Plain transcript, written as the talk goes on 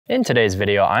In today's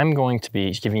video, I'm going to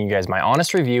be giving you guys my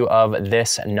honest review of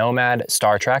this Nomad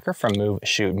star tracker from Move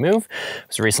Shoot Move. I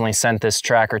was recently sent this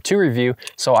tracker to review,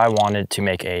 so I wanted to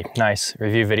make a nice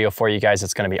review video for you guys.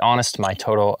 It's going to be honest, my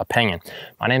total opinion.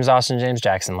 My name is Austin James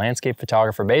Jackson, landscape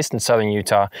photographer based in southern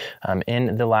Utah.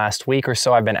 In the last week or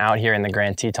so, I've been out here in the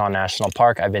Grand Teton National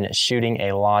Park. I've been shooting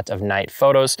a lot of night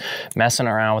photos, messing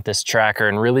around with this tracker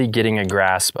and really getting a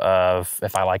grasp of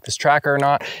if I like this tracker or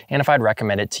not, and if I'd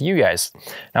recommend it to you guys.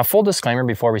 Now, full disclaimer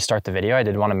before we start the video, I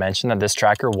did want to mention that this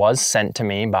tracker was sent to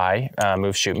me by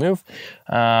Move Shoot Move.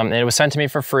 It was sent to me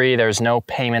for free. There's no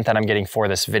payment that I'm getting for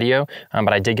this video,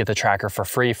 but I did get the tracker for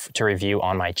free to review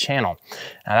on my channel.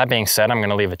 Now, that being said, I'm going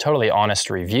to leave a totally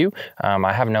honest review.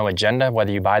 I have no agenda.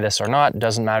 Whether you buy this or not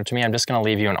doesn't matter to me. I'm just going to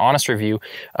leave you an honest review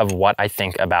of what I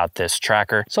think about this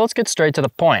tracker. So let's get straight to the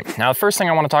point. Now, the first thing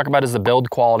I want to talk about is the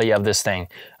build quality of this thing.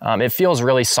 It feels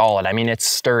really solid. I mean, it's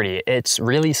sturdy. It's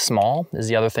really small is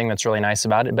the other thing that's really nice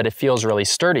about it, but it feels really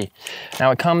sturdy.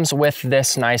 Now, it comes with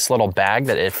this nice little bag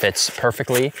that it fits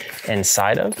perfectly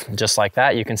inside of, just like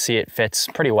that. You can see it fits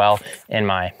pretty well in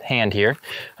my hand here.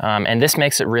 And this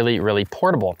makes it really, really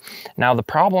portable. Now, the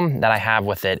problem that I have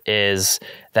with it is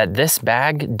that this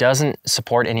bag doesn't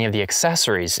support any of the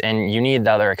accessories, and you need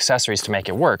the other accessories to make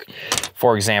it work.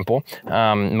 For example,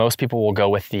 most people will go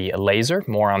with the laser,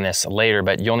 more on this later,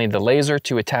 but you'll need the laser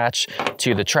to attach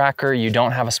to the tracker. You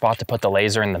don't have a spot to put the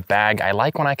laser in the bag. I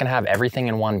like when I can have everything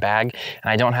in one bag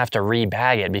and I don't have to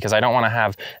re-bag it, because I don't want to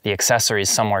have the accessories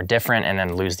somewhere different and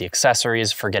then lose the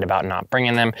accessories, forget about not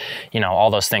bringing them, you know, all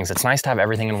those things. It's nice to have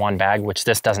everything in one bag, which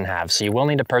this doesn't have. So you will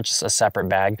need to purchase a separate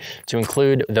bag to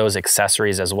include those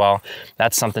accessories as well.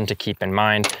 That's something to keep in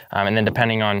mind. And then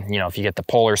depending on, you know, if you get the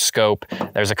polar scope,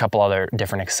 there's a couple other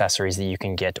different accessories that you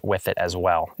can get with it as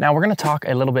well. Now, we're going to talk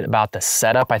a little bit about the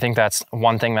setup. I think that's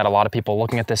one thing that a lot of people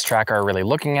looking at this tracker are really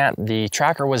looking at. The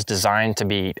tracker was designed to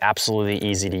be absolutely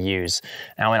easy to use.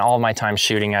 Now, in all of my time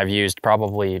shooting, I've used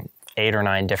probably 8 or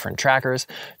 9 different trackers,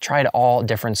 tried all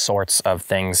different sorts of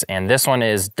things, and this one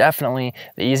is definitely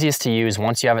the easiest to use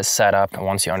once you have it set up and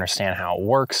once you understand how it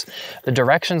works. The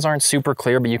directions aren't super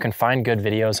clear, but you can find good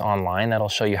videos online that'll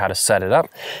show you how to set it up,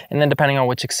 and then depending on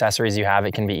which accessories you have,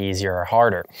 it can be easier or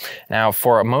harder. Now,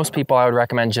 for most people, I would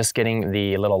recommend just getting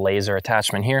the little laser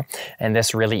attachment here, and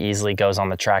this really easily goes on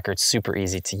the tracker. It's super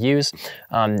easy to use.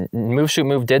 Move Shoot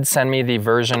Move did send me the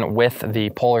version with the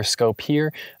polar scope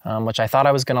here, which I thought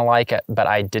I was going to like it, but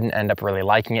I didn't end up really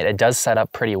liking it. It does set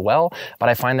up pretty well, but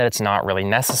I find that it's not really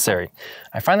necessary.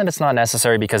 I find that it's not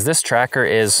necessary because this tracker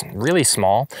is really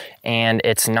small, and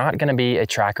it's not going to be a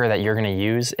tracker that you're going to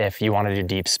use if you want to do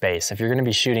deep space. If you're going to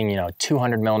be shooting, you know,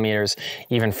 200 millimeters,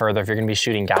 even further, if you're going to be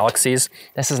shooting galaxies,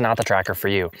 this is not the tracker for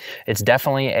you. It's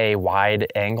definitely a wide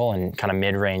angle and kind of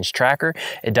mid-range tracker.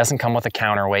 It doesn't come with a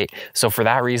counterweight. So for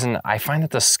that reason, I find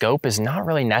that the scope is not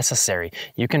really necessary.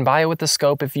 You can buy it with the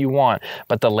scope if you want,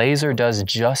 but the laser does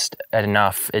just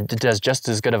enough. It does just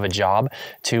as good of a job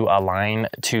to align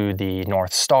to the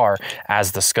North Star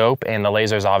as the scope, and the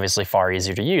laser is obviously far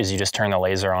easier to use. You just turn the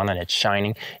laser on and it's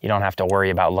shining. You don't have to worry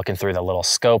about looking through the little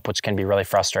scope, which can be really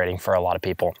frustrating for a lot of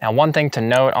people. Now, one thing to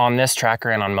note on this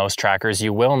tracker and on most trackers,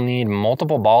 you will need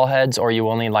multiple ball heads, or you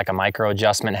will need like a micro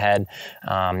adjustment head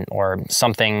or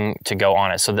something to go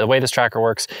on it. So the way this tracker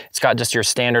works, it's got just your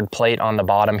standard plate on the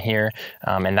bottom here,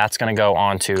 and that's going to go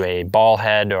onto a ball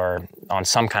head or on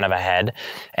some kind of a head,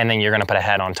 and then you're going to put a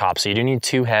head on top. So you do need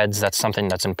 2 heads. That's something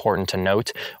that's important to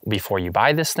note before you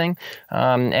buy this thing.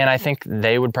 And I think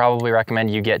they would probably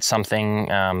recommend you get something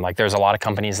like there's a lot of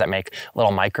companies that make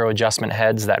little micro adjustment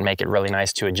heads that make it really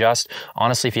nice to adjust.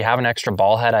 Honestly, if you have an extra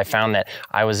ball head, I found that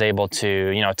I was able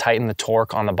to, you know, tighten the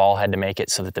torque on the ball head to make it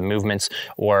so that the movements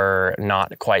were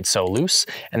not quite so loose,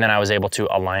 and then I was able to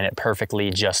align it perfectly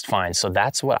just fine. So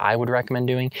that's what I would recommend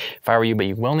doing if I were you, but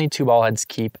you will need 2 ball heads.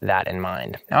 Keep that in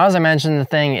mind. Now, as I mentioned, the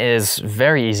thing is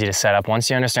very easy to set up. Once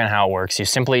you understand how it works, you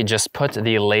simply just put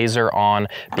the laser on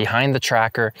behind the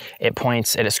tracker. It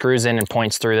screws in and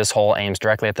points through this hole, aims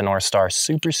directly at the North Star.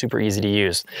 Super, super easy to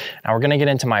use. Now, we're going to get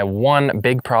into my one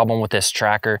big problem with this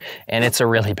tracker, and it's a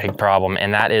really big problem,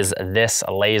 and that is this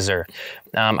laser.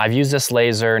 I've used this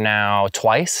laser now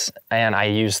twice, and I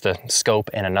used the scope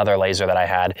in another laser that I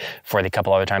had for the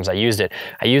couple other times I used it.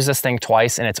 I used this thing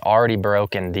twice and it's already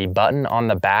broken. The button on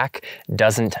the back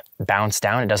doesn't bounce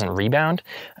down, it doesn't rebound.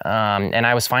 And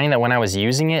I was finding that when I was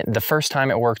using it, the first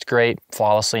time it worked great,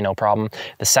 flawlessly, no problem.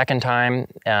 The second time,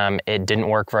 it didn't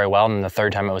work very well, and the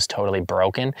third time it was totally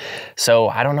broken. So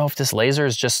I don't know if this laser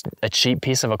is just a cheap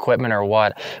piece of equipment or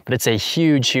what, but it's a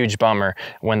huge, huge bummer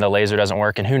when the laser doesn't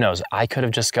work, and who knows, I could could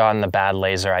have just gotten the bad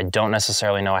laser. I don't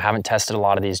necessarily know. I haven't tested a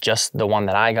lot of these. Just the one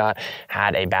that I got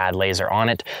had a bad laser on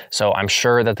it. So I'm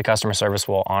sure that the customer service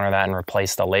will honor that and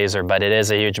replace the laser, but it is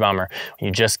a huge bummer.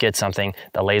 You just get something,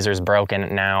 the laser's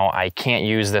broken. Now I can't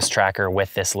use this tracker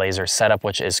with this laser setup,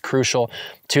 which is crucial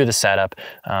to the setup.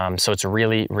 So it's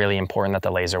really, really important that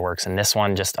the laser works. And this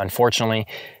one just, unfortunately,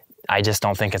 I just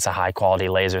don't think it's a high quality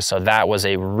laser. So that was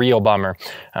a real bummer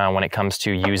when it comes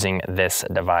to using this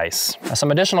device. Now,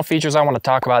 some additional features I want to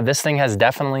talk about. This thing has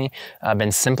definitely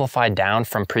been simplified down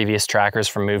from previous trackers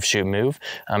from Move Shoot Move.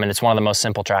 And it's one of the most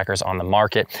simple trackers on the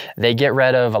market. They get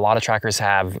rid of, a lot of trackers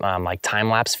have like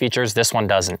time-lapse features. This one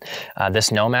doesn't.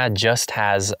 This Nomad just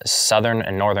has southern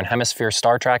and northern hemisphere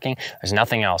star tracking. There's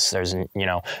nothing else. There's, you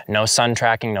know, no sun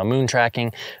tracking, no moon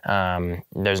tracking.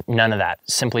 There's none of that.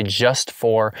 Simply just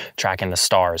for tracking the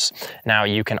stars. Now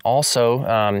you can also,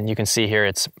 you can see here,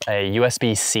 it's a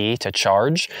USB-C to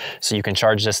charge. So you can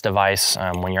charge this device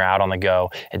when you're out on the go.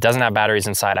 It doesn't have batteries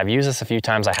inside. I've used this a few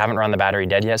times. I haven't run the battery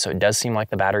dead yet, so it does seem like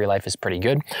the battery life is pretty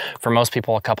good. For most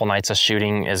people, a couple nights of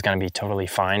shooting is going to be totally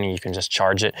fine. You can just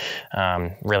charge it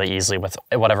really easily with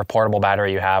whatever portable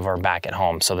battery you have or back at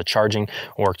home. So the charging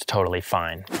worked totally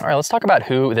fine. All right, let's talk about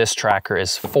who this tracker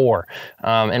is for.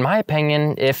 In my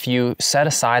opinion, if you set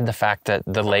aside the fact that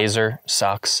the laser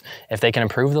sucks, if they can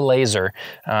improve the laser,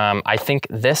 I think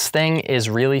this thing is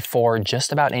really for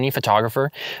just about any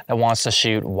photographer that wants to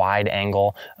shoot wide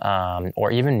angle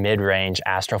or even mid-range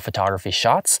astrophotography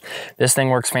shots. This thing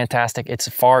works fantastic. It's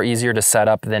far easier to set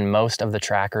up than most of the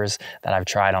trackers that I've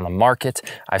tried on the market.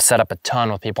 I've set up a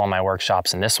ton with people in my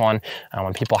workshops, and this one,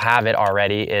 when people have it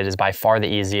already, it is by far the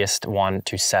easiest one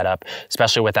to set up,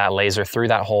 especially with that laser through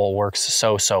that hole. Works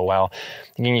so well.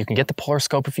 Again, you can get the polar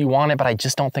scope if you want it, but I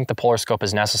just don't think the polar scope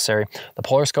is necessary. The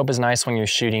polar scope is nice when you're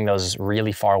shooting those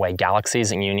really far away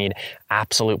galaxies and you need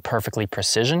absolute perfectly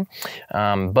precision.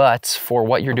 But for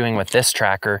what you're doing with this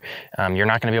tracker, you're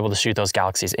not going to be able to shoot those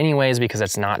galaxies anyways because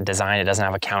it's not designed, it doesn't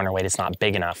have a counterweight, it's not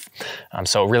big enough.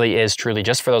 So it really is truly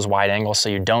just for those wide angles, so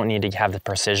you don't need to have the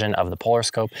precision of the polar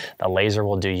scope. The laser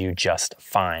will do you just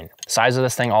fine. The size of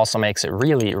this thing also makes it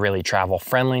really travel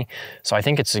friendly. So I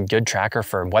think it's a good tracker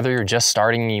for whether you're just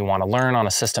starting and you want to learn on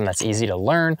a system that's easy to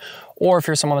learn, or if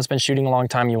you're someone that's been shooting a long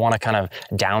time, you want to kind of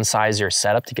downsize your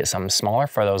setup to get something smaller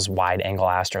for those wide angle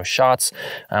astro shots.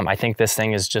 I think this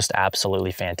thing is just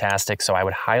absolutely fantastic. So I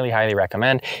would highly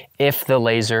recommend if the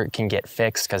laser can get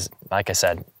fixed, because like I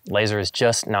said, laser is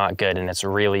just not good and it's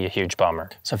really a huge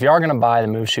bummer. So if you are going to buy the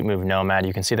Move Shoot Move Nomad,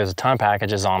 you can see there's a ton of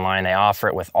packages online. They offer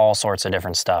it with all sorts of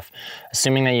different stuff.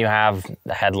 Assuming that you have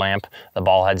the headlamp, the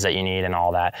ball heads that you need and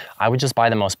all that, I would just buy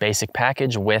the most basic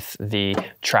package with the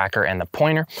tracker and the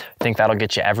pointer. I think that'll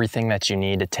get you everything that you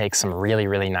need to take some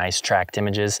really nice tracked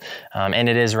images. And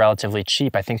it is relatively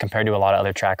cheap. I think compared to a lot of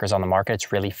other trackers on the market,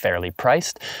 it's really fairly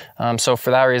priced. So for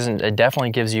that reason, it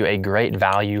definitely gives you a great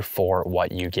value for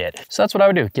what you get. So that's what I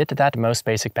would do. Get to that most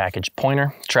basic package.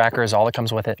 Pointer, tracker is all that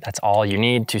comes with it. That's all you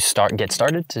need to get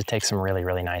started to take some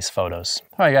really nice photos.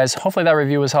 All right, guys, hopefully that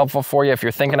review was helpful for you. If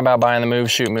you're thinking about buying the Move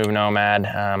Shoot Move Nomad,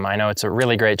 I know it's a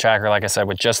really great tracker, like I said,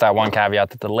 with just that one caveat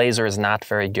that the laser is not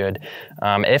very good.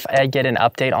 If I get an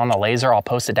update on the laser, I'll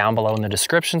post it down below in the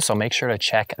description, so make sure to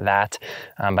check that.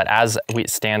 But as it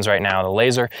stands right now, the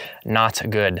laser, not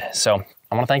good. So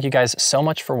I want to thank you guys so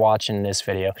much for watching this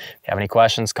video. If you have any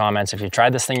questions, comments, if you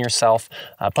tried this thing yourself,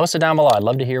 post it down below. I'd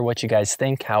love to hear what you guys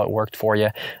think, how it worked for you.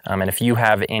 And if you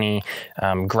have any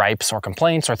gripes or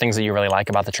complaints or things that you really like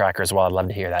about the tracker as well, I'd love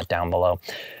to hear that down below.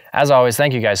 As always,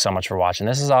 thank you guys so much for watching.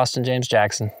 This is Austin James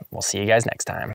Jackson. We'll see you guys next time.